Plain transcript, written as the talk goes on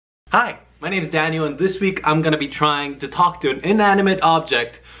Hi, my name is Daniel, and this week I'm gonna be trying to talk to an inanimate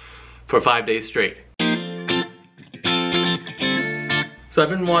object for 5 days straight. So I've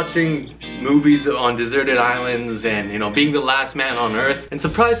been watching movies on deserted islands and, being the last man on Earth, and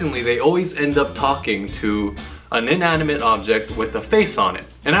surprisingly they always end up talking to an inanimate object with a face on it.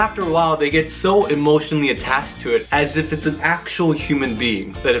 And after a while they get so emotionally attached to it as if it's an actual human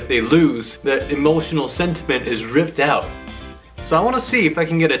being, that if they lose, that emotional sentiment is ripped out. So I want to see if I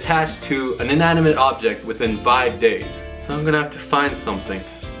can get attached to an inanimate object within 5 days. So I'm gonna have to find something.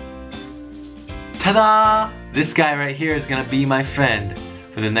 Ta-da! This guy right here is gonna be my friend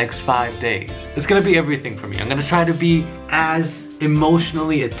for the next 5 days. It's gonna be everything for me. I'm gonna try to be as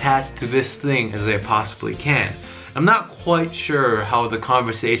emotionally attached to this thing as I possibly can. I'm not quite sure how the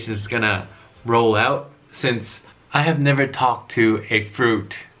conversation is gonna roll out since I have never talked to a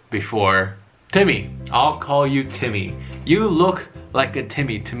fruit before. Timmy, I'll call you Timmy. You look like a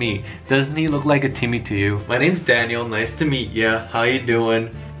Timmy to me. Doesn't he look like a Timmy to you? My name's Daniel, nice to meet ya. How you doing?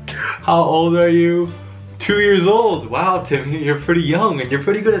 How old are you? 2 years old. Wow, Timmy, you're pretty young and you're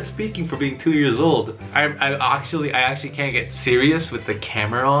pretty good at speaking for being 2 years old. I actually can't get serious with the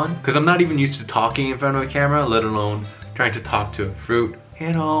camera on because I'm not even used to talking in front of a camera, let alone trying to talk to a fruit.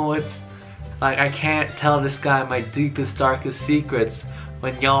 It's like I can't tell this guy my deepest, darkest secrets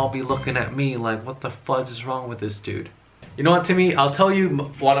when y'all be looking at me like, what the fudge is wrong with this dude? You know what, Timmy? I'll tell you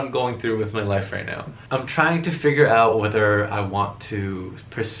what I'm going through with my life right now. I'm trying to figure out whether I want to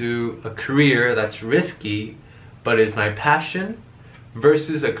pursue a career that's risky, but is my passion,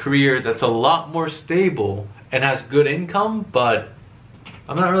 versus a career that's a lot more stable and has good income, but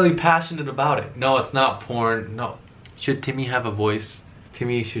I'm not really passionate about it. No, it's not porn. No. Should Timmy have a voice?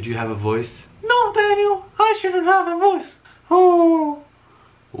 Timmy, should you have a voice? No, Daniel, I shouldn't have a voice. Oh.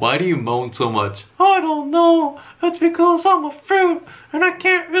 Why do you moan so much? I don't know. It's because I'm a fruit and I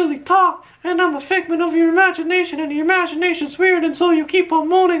can't really talk and I'm a figment of your imagination and your imagination's weird and so you keep on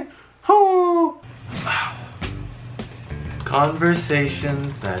moaning. Oh.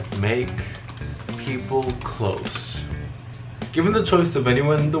 Conversations that make people close. Given the choice of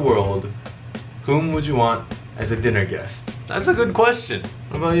anyone in the world, whom would you want as a dinner guest? That's a good question.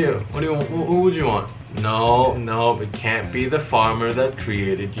 What about you? Who would you want? No, it can't be the farmer that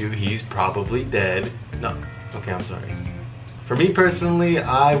created you. He's probably dead. No, okay, I'm sorry. For me personally,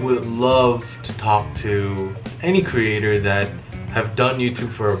 I would love to talk to any creator that have done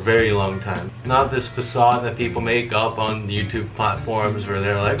YouTube for a very long time. Not this facade that people make up on YouTube platforms where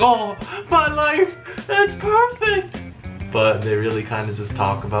they're like, oh, my life, it's perfect. But they really kind of just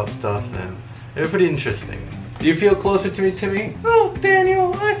talk about stuff and they're pretty interesting. Do you feel closer to me, Timmy? Oh,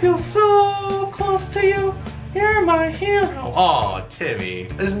 Daniel, I feel so close to you. You're my hero. Aw, Timmy.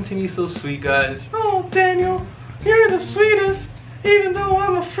 Isn't Timmy so sweet, guys? Oh, Daniel, you're the sweetest. Even though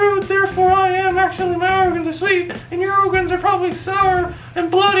I'm a fruit, therefore I am actually, my organs are sweet, and your organs are probably sour and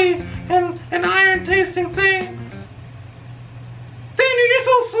bloody and an iron-tasting thing. Daniel, you're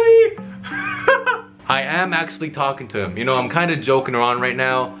so sweet. I am actually talking to him. I'm kind of joking around right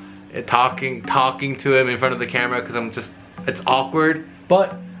now. Talking to him in front of the camera because it's awkward,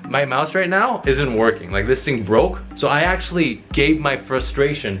 but my mouse right now isn't working. Like, this thing broke, so I actually gave my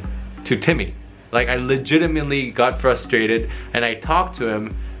frustration to Timmy. Like, I legitimately got frustrated and I talked to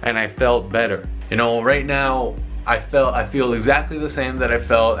him and I felt better. Right now I feel exactly the same that I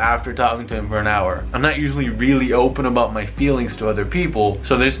felt after talking to him for an hour. I'm not usually really open about my feelings to other people,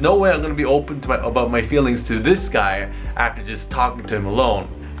 so there's no way I'm gonna be open to about my feelings to this guy after just talking to him alone.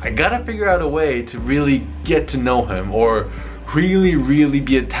 I gotta figure out a way to really get to know him or really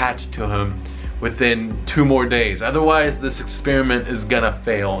be attached to him within 2 more days. Otherwise, this experiment is gonna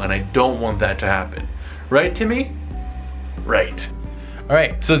fail and I don't want that to happen. Right, Timmy? Right.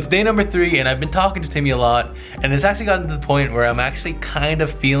 Alright, so it's day number 3 and I've been talking to Timmy a lot and it's actually gotten to the point where I'm actually kind of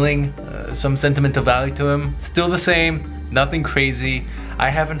feeling some sentimental value to him. Still the same. Nothing crazy. I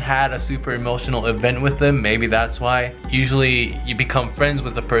haven't had a super emotional event with them. Maybe that's why. Usually you become friends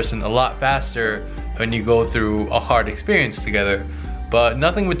with a person a lot faster when you go through a hard experience together. But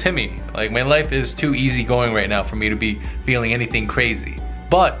nothing with Timmy. Like, my life is too easygoing right now for me to be feeling anything crazy.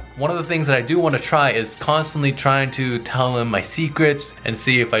 But one of the things that I do want to try is constantly trying to tell him my secrets and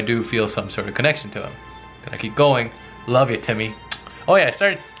see if I do feel some sort of connection to him. Can I keep going? Love you, Timmy. Oh yeah, I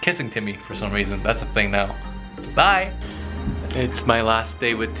started kissing Timmy for some reason. That's a thing now. Bye. It's my last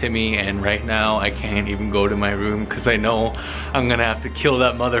day with Timmy and right now I can't even go to my room because I know I'm gonna have to kill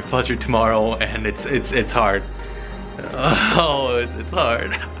that mother fudger tomorrow and it's hard. Oh, it's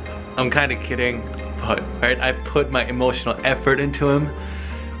hard. I'm kind of kidding, but right, I put my emotional effort into him,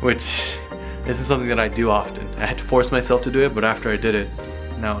 which this is something that I do often. I had to force myself to do it, but after I did it,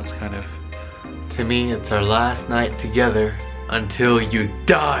 now it's kind of, to me, it's our last night together until you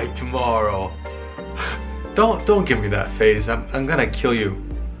die tomorrow. Don't give me that face. I'm gonna kill you.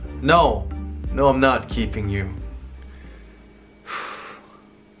 No, I'm not keeping you.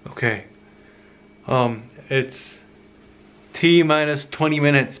 Okay. It's T minus 20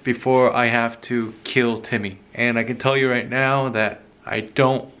 minutes before I have to kill Timmy. And I can tell you right now that I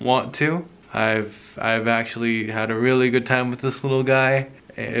don't want to. I've actually had a really good time with this little guy.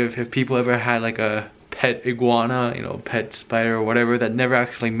 If people ever had like a pet iguana, you know, pet spider or whatever that never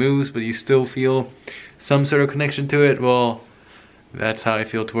actually moves, but you still feel some sort of connection to it, well, that's how I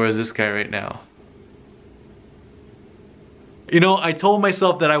feel towards this guy right now. You know, I told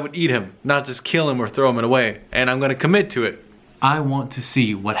myself that I would eat him, not just kill him or throw him away, and I'm gonna commit to it. I want to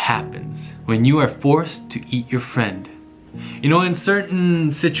see what happens when you are forced to eat your friend. You know, in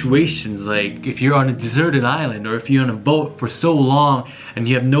certain situations, like if you're on a deserted island or if you're on a boat for so long and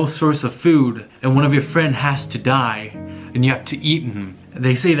you have no source of food and one of your friend has to die and you have to eat him,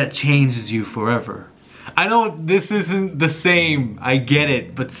 they say that changes you forever. I know this isn't the same, I get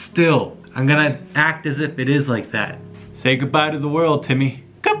it, but still, I'm gonna act as if it is like that. Say goodbye to the world, Timmy.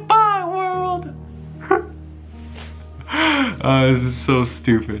 Goodbye, world! Oh, this is so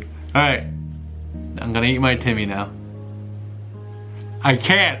stupid. Alright, I'm gonna eat my Timmy now. I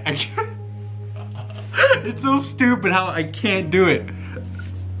can't. It's so stupid how I can't do it.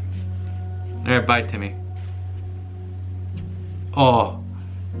 Alright, bye, Timmy. Oh,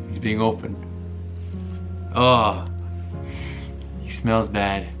 he's being opened. Oh, he smells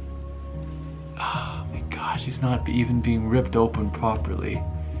bad. Oh my gosh, he's not even being ripped open properly.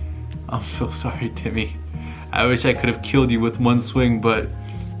 I'm so sorry, Timmy. I wish I could have killed you with one swing, but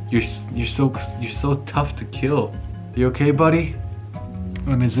you're so tough to kill. You okay, buddy?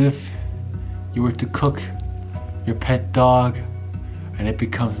 And as if you were to cook your pet dog and it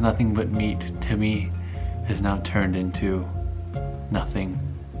becomes nothing but meat, Timmy has now turned into nothing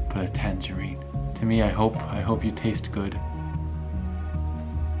but a tangerine. Timmy, I hope you taste good.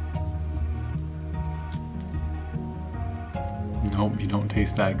 Nope, you don't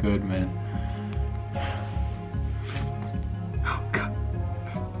taste that good, man. Oh God.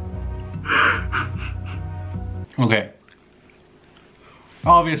 Okay.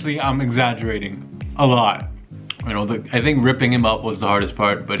 Obviously, I'm exaggerating a lot. You know, I think ripping him up was the hardest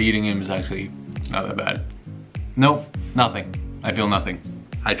part, but eating him is actually not that bad. Nope, nothing. I feel nothing.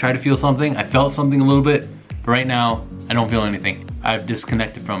 I tried to feel something, I felt something a little bit, but right now, I don't feel anything. I've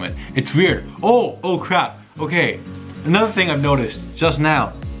disconnected from it. It's weird. Oh crap. Okay, another thing I've noticed just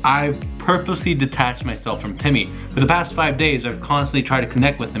now, I've purposely detached myself from Timmy. For the past 5 days, I've constantly tried to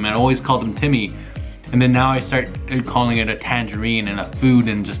connect with him and I always called him Timmy. And then now I start calling it a tangerine and a food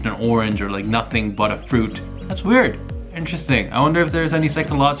and just an orange or like nothing but a fruit. That's weird. Interesting. I wonder if there's any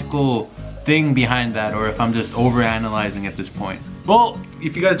psychological thing behind that or if I'm just overanalyzing at this point. Well,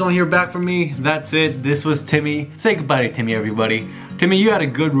 if you guys don't hear back from me, that's it. This was Timmy. Say goodbye to Timmy, everybody. Timmy, you had a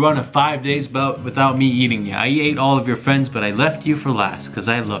good run of 5 days without me eating you. I ate all of your friends, but I left you for last because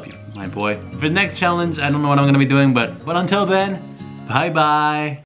I love you, my boy. For the next challenge, I don't know what I'm going to be doing, but until then, bye-bye.